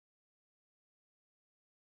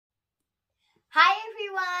Hi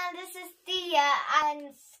everyone, this is Thea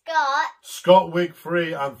and Scott. Scott Wig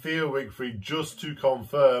Free and Thea Wig Free, just to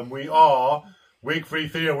confirm, we are Wig Free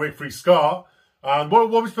Thea, Wig Free Scott. And what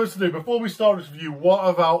are we supposed to do? Before we start this review, what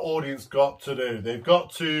have our audience got to do? They've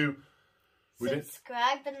got to...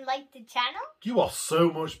 subscribe and like the channel. You are so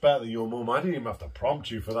much better than your mum. I didn't even have to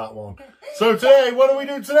prompt you for that one. So today, what do we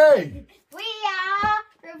do today? We are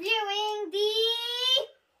reviewing the...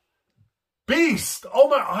 Beast! Oh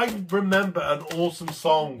my, I remember an awesome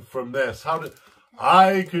song from this. How did...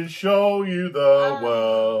 I can show you the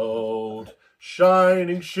world,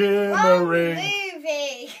 shining, shimmering.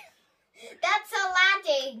 movie. That's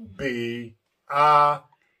Aladdin. Be a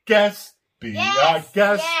guest, be a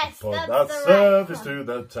guest, put that service to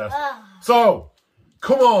the test. So,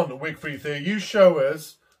 come on, Wig Free Thea, you show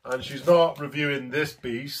us, and she's not reviewing this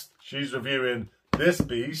beast, she's reviewing this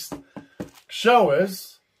beast. Show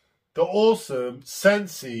us the awesome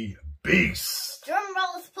Scentsy Beast. Drum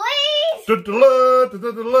rolls, please.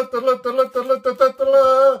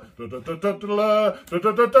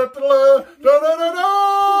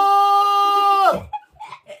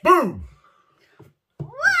 Boom!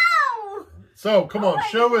 Wow! So come on,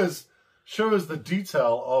 show us the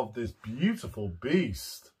detail of this beautiful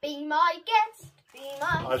beast. Be my guest. Be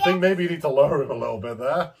my guest. I think maybe you need to lower him a little bit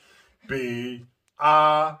there. Be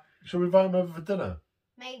a... Shall we invite him over for dinner?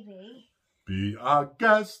 Maybe. Be our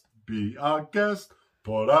guest,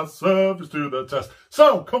 put our service to the test.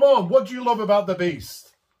 So, come on, what do you love about the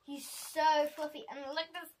beast? He's so fluffy, and look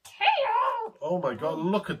at his tail! Oh my god,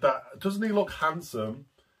 look at that. Doesn't he look handsome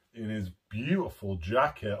in his beautiful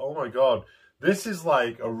jacket? Oh my god, this is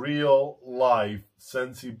like a real life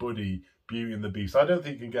Scentsy Buddy Beauty and the Beast. I don't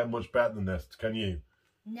think you can get much better than this, can you?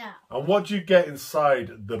 No. And what do you get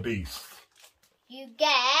inside the beast? You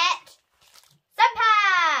get...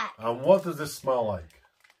 Sunpack! And what does this smell like?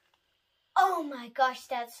 Oh my gosh,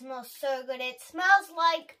 that smells so good. It smells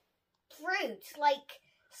like fruit, like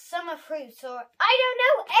summer fruits, or I don't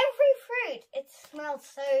know, every fruit. It smells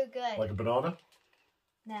so good. Like a banana?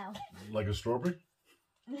 No. Like a strawberry?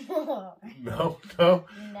 No. No.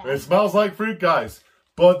 It smells like fruit, guys.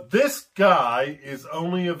 But this guy is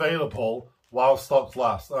only available while stocks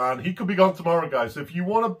last. And he could be gone tomorrow, guys. So if you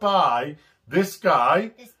want to buy this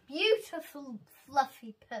guy... This beautiful,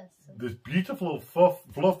 fluffy person. This beautiful,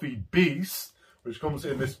 fluffy beast, which comes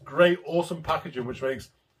in this great, awesome packaging, which makes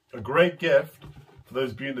a great gift for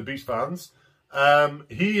those Beauty and the Beast fans.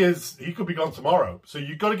 He could be gone tomorrow. So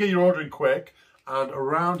you've got to get your order in quick. And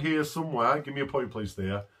around here somewhere, give me a point, please,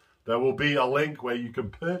 Thea. There will be a link where you can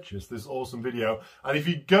purchase this awesome video. And if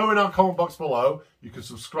you go in our comment box below, you can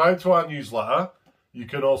subscribe to our newsletter. You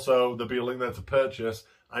can also, there'll be a link there to purchase.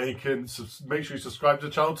 And you can make sure you subscribe to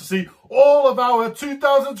the channel to see all of our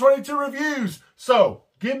 2022 reviews. So,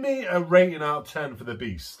 give me a rating out of 10 for the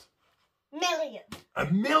Beast. Million. A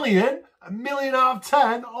million? A million out of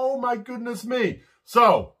 10? Oh my goodness me.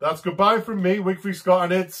 So, that's goodbye from me, Wig Free Scott,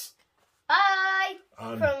 and it's... Bye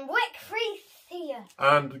from Wig Free Thea.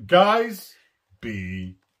 And guys,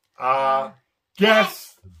 be our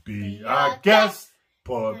guest. Be our guest.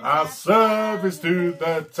 Put our service to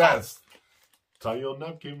the test. Tie your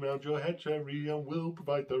napkin round your head, Cherry, and we'll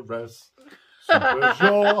provide the rest. Super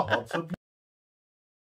your hearts of